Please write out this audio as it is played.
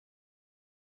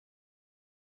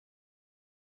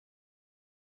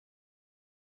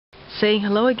saying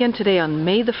hello again today on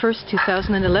May the 1st,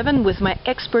 2011 with my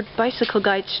expert bicycle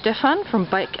guide Stefan from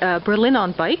Berlin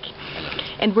on Bike.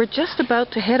 And we're just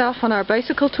about to head off on our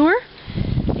bicycle tour.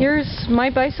 Here's my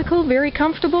bicycle, very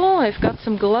comfortable. I've got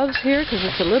some gloves here because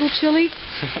it's a little chilly.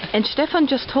 And Stefan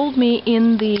just told me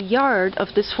in the yard of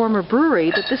this former brewery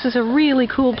that this is a really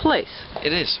cool place.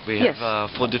 It is. We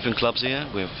have 4 different clubs here.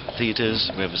 We have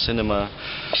theaters, we have a cinema,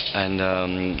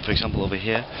 and for example over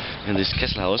here in this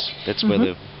Kesselhaus, that's where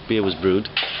the beer was brewed.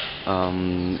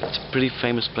 It's a pretty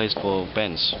famous place for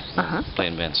bands,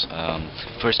 playing bands.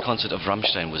 First concert of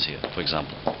Rammstein was here, for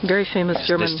example. Very famous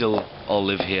German. They still all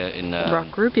live here in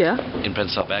rock group, yeah. In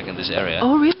Prenzlauer Berg, in this area.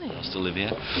 Oh, really? They still live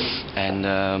here. And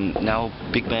now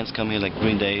big bands come here, like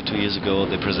Green Day 2 years ago.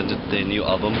 They presented their new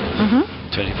album,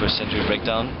 21st Century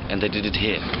Breakdown, and they did it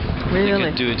here. Really?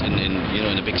 They could do it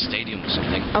in a big stadium or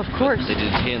something. Of course. But they did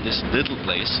it here in this little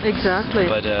place. Exactly.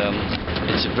 But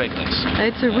it's a great place.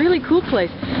 It's a really cool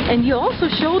place. And you also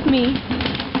showed me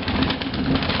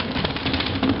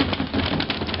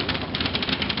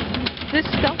this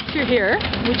sculpture here,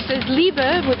 which says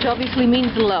Liebe, which obviously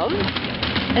means love.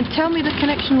 And tell me the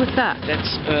connection with that.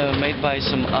 That's made by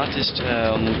some artist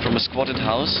from a squatted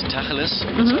house, Tacheles.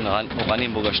 It's on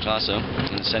Bornholmerstrasse Strasse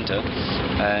in the center,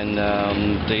 and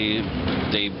they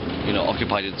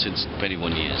occupied it since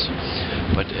 21 years.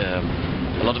 But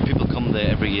a lot of people come there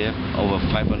every year, over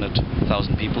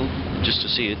 500,000 people, just to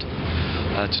see it,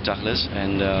 to Tacheles,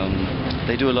 and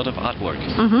they do a lot of artwork.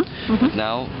 But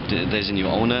now there's a new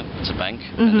owner, it's a bank,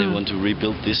 and they want to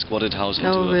rebuild this squatted house into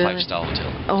a 5-star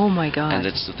hotel. Oh my God. And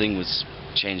that's the thing that's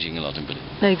changing a lot in Berlin.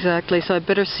 Exactly, so I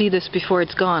better see this before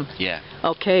it's gone. Yeah.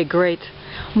 Okay, great.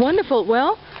 Wonderful.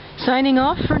 Well, signing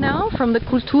off for now from the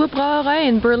Kulturbrauerei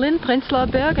in Berlin,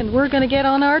 Prenzlauer Berg, and we're going to get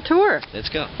on our tour. Let's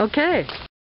go. Okay.